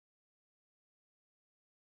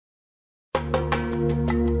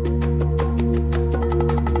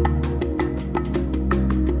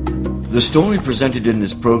The story presented in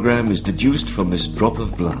this program is deduced from this drop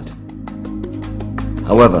of blood.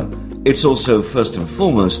 However, it's also first and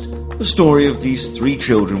foremost the story of these three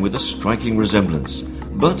children with a striking resemblance,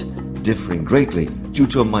 but differing greatly due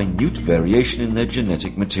to a minute variation in their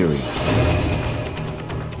genetic material.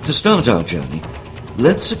 To start our journey,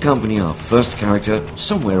 let's accompany our first character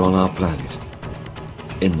somewhere on our planet,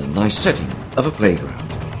 in the nice setting of a playground.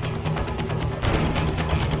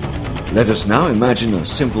 Let us now imagine a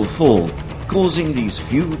simple fall causing these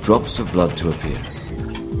few drops of blood to appear.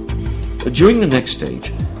 During the next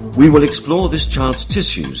stage, we will explore this child's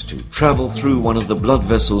tissues to travel through one of the blood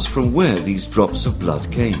vessels from where these drops of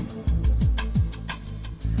blood came.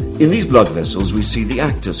 In these blood vessels, we see the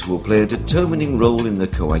actors who will play a determining role in the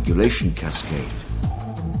coagulation cascade: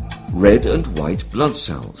 red and white blood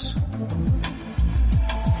cells.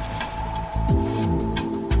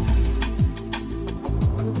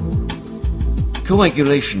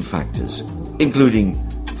 Coagulation factors, including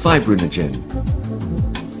fibrinogen,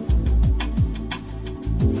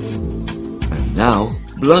 and now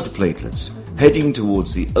blood platelets, heading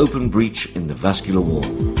towards the open breach in the vascular wall.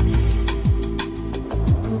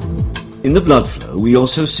 In the blood flow, we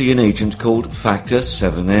also see an agent called factor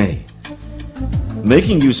 7A.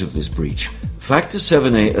 Making use of this breach, factor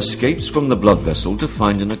 7A escapes from the blood vessel to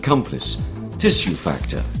find an accomplice, tissue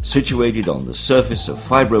factor, situated on the surface of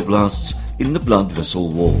fibroblasts in the blood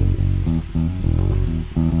vessel wall.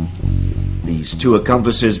 These two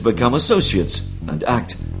accomplices become associates and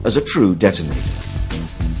act as a true detonator.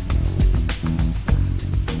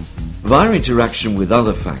 Via interaction with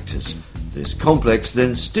other factors, this complex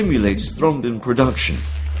then stimulates thrombin production.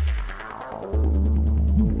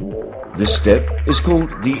 This step is called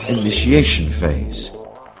the initiation phase.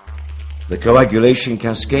 The coagulation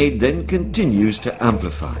cascade then continues to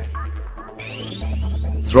amplify.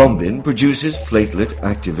 Thrombin produces platelet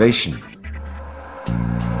activation.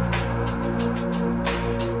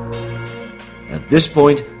 At this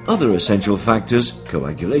point, other essential factors,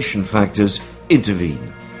 coagulation factors,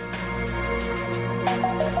 intervene.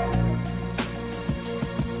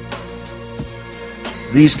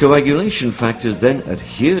 These coagulation factors then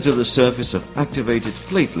adhere to the surface of activated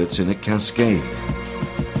platelets in a cascade.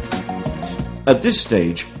 At this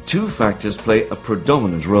stage, two factors play a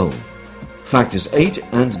predominant role: factors 8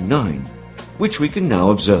 and 9, which we can now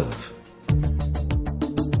observe.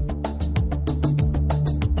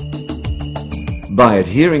 By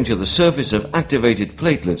adhering to the surface of activated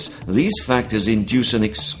platelets, these factors induce an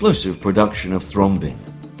explosive production of thrombin.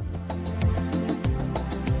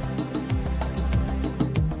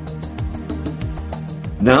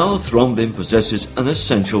 Now thrombin possesses an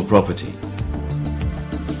essential property.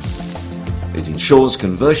 It ensures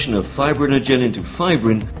conversion of fibrinogen into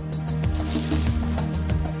fibrin,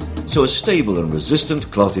 so a stable and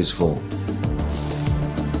resistant clot is formed.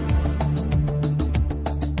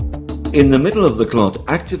 In the middle of the clot,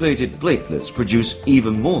 activated platelets produce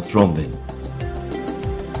even more thrombin.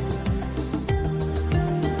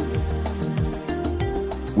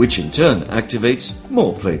 Which in turn activates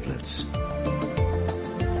more platelets.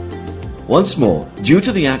 Once more, due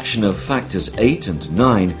to the action of factors 8 and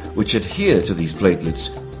 9, which adhere to these platelets,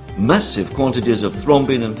 massive quantities of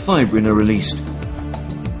thrombin and fibrin are released,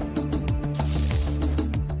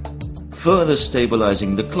 further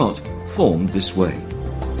stabilizing the clot formed this way.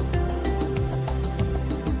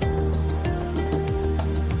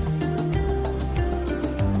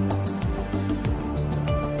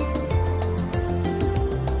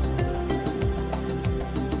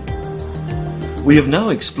 We have now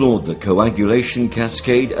explored the coagulation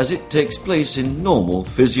cascade as it takes place in normal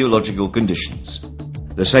physiological conditions.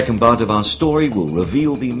 The second part of our story will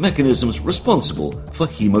reveal the mechanisms responsible for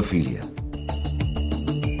hemophilia.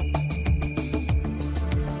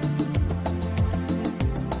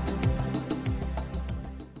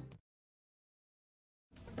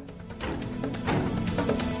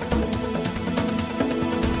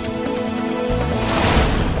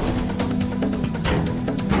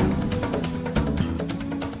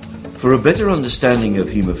 For a better understanding of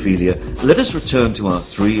hemophilia, let us return to our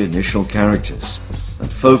three initial characters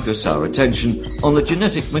and focus our attention on the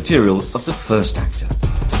genetic material of the first actor.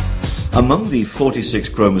 Among the 46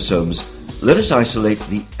 chromosomes, let us isolate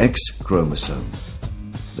the X chromosome.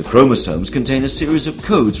 The chromosomes contain a series of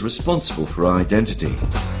codes responsible for identity.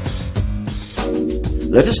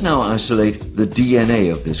 Let us now isolate the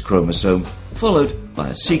DNA of this chromosome, followed by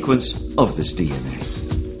a sequence of this DNA.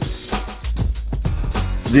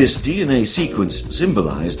 This DNA sequence,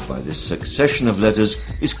 symbolized by this succession of letters,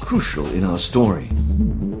 is crucial in our story.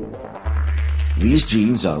 These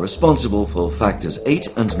genes are responsible for factors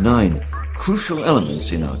 8 and 9, crucial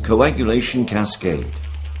elements in our coagulation cascade.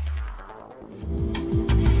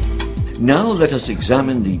 Now let us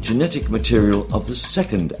examine the genetic material of the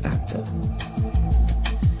second actor.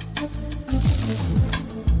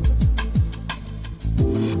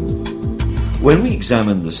 When we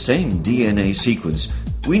examine the same DNA sequence,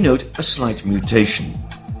 we note a slight mutation,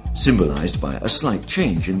 symbolized by a slight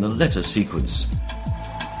change in the letter sequence.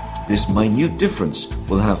 This minute difference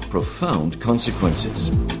will have profound consequences.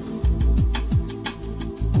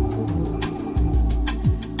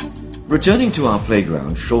 Returning to our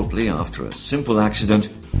playground shortly after a simple accident,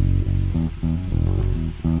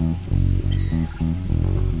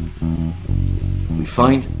 we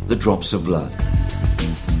find the drops of blood.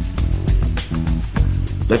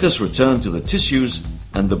 Let us return to the tissues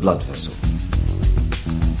and the blood vessel.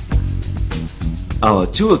 Our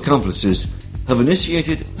two accomplices have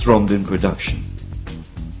initiated thrombin production.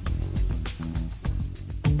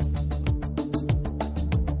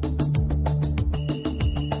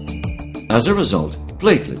 As a result,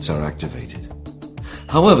 platelets are activated.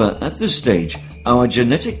 However, at this stage, our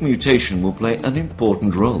genetic mutation will play an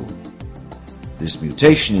important role. This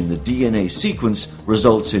mutation in the DNA sequence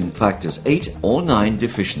results in factors 8 or 9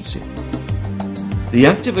 deficiency. The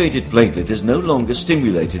activated platelet is no longer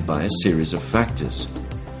stimulated by a series of factors.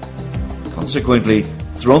 Consequently,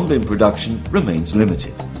 thrombin production remains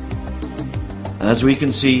limited. As we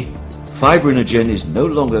can see, fibrinogen is no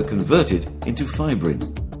longer converted into fibrin.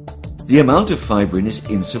 The amount of fibrin is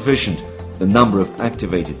insufficient, the number of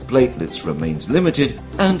activated platelets remains limited,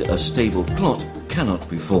 and a stable clot cannot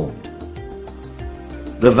be formed.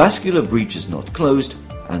 The vascular breach is not closed,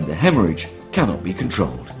 and the hemorrhage cannot be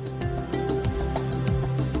controlled.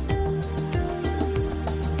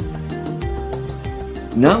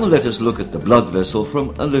 Now let us look at the blood vessel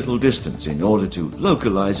from a little distance in order to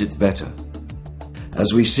localize it better.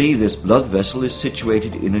 As we see, this blood vessel is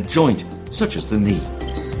situated in a joint, such as the knee.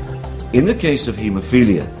 In the case of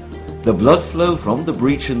hemophilia, the blood flow from the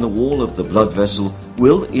breach in the wall of the blood vessel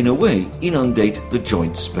will, in a way, inundate the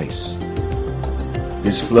joint space.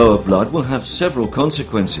 This flow of blood will have several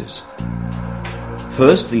consequences.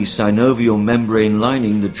 First, the synovial membrane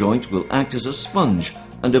lining the joint will act as a sponge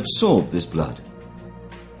and absorb this blood.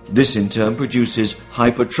 This in turn produces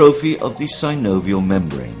hypertrophy of the synovial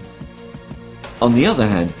membrane. On the other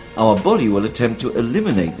hand, our body will attempt to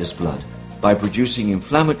eliminate this blood by producing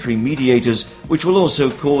inflammatory mediators, which will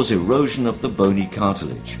also cause erosion of the bony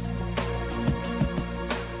cartilage.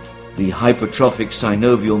 The hypertrophic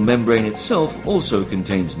synovial membrane itself also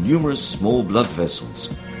contains numerous small blood vessels.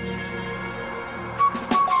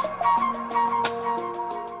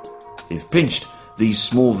 If pinched, these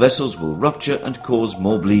small vessels will rupture and cause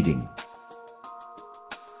more bleeding.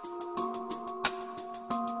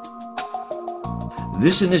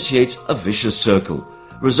 This initiates a vicious circle,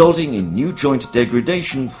 resulting in new joint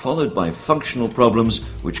degradation followed by functional problems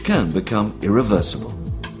which can become irreversible.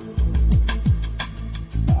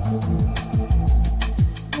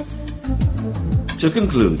 To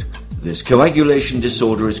conclude, this coagulation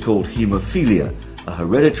disorder is called hemophilia, a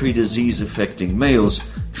hereditary disease affecting males,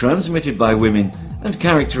 transmitted by women, and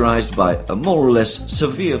characterized by a more or less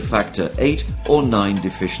severe factor 8 or 9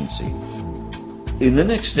 deficiency. In the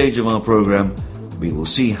next stage of our program, we will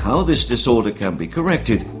see how this disorder can be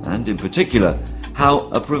corrected and, in particular, how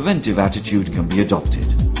a preventive attitude can be adopted.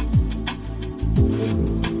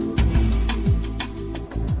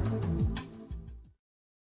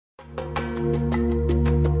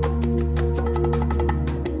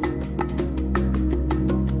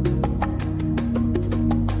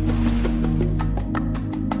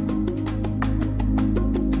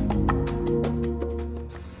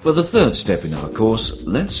 For the third step in our course,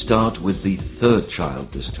 let's start with the third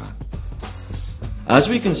child this time. As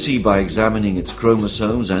we can see by examining its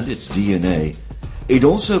chromosomes and its DNA, it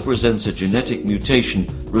also presents a genetic mutation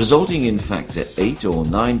resulting in factor 8 or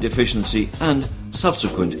 9 deficiency and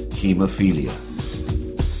subsequent hemophilia.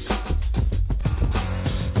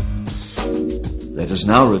 Let us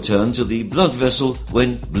now return to the blood vessel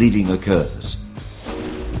when bleeding occurs.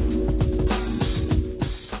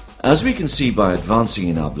 As we can see by advancing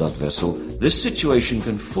in our blood vessel, this situation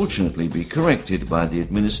can fortunately be corrected by the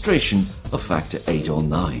administration of factor 8 or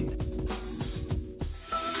 9.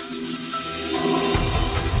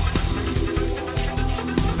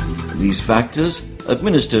 These factors,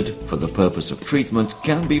 administered for the purpose of treatment,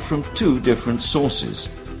 can be from two different sources.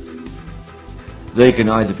 They can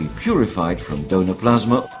either be purified from donor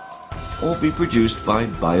plasma or be produced by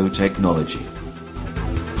biotechnology.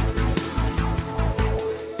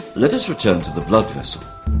 Let us return to the blood vessel.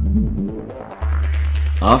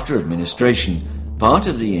 After administration, part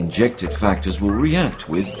of the injected factors will react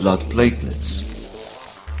with blood platelets.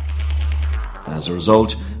 As a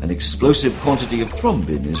result, an explosive quantity of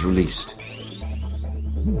thrombin is released.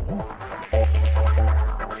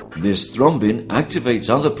 This thrombin activates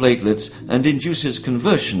other platelets and induces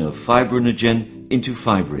conversion of fibrinogen into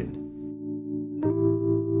fibrin.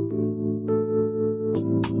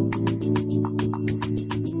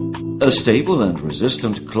 A stable and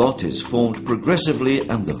resistant clot is formed progressively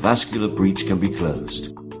and the vascular breach can be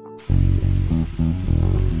closed.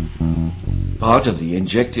 Part of the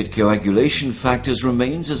injected coagulation factors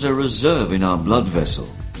remains as a reserve in our blood vessel.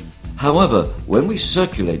 However, when we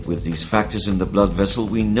circulate with these factors in the blood vessel,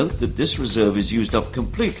 we note that this reserve is used up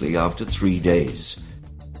completely after 3 days.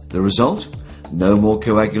 The result? No more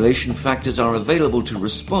coagulation factors are available to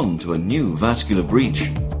respond to a new vascular breach.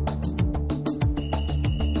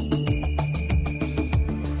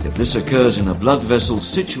 If this occurs in a blood vessel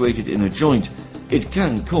situated in a joint, it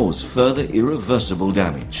can cause further irreversible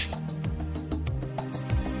damage.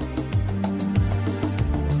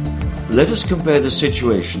 Let us compare the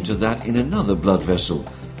situation to that in another blood vessel,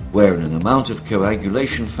 where an amount of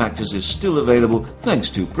coagulation factors is still available thanks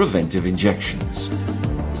to preventive injections.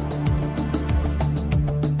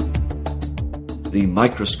 The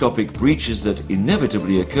microscopic breaches that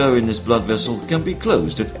inevitably occur in this blood vessel can be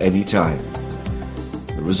closed at any time.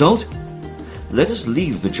 The result? Let us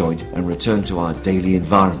leave the joint and return to our daily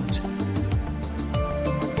environment.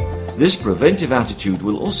 This preventive attitude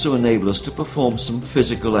will also enable us to perform some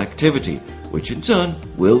physical activity, which in turn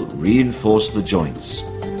will reinforce the joints.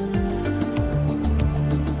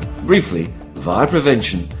 Briefly, via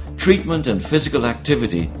prevention, treatment and physical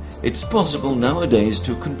activity, it's possible nowadays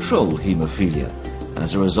to control hemophilia.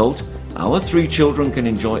 As a result, our 3 children can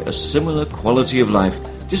enjoy a similar quality of life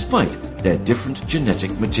despite their different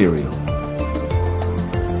genetic material.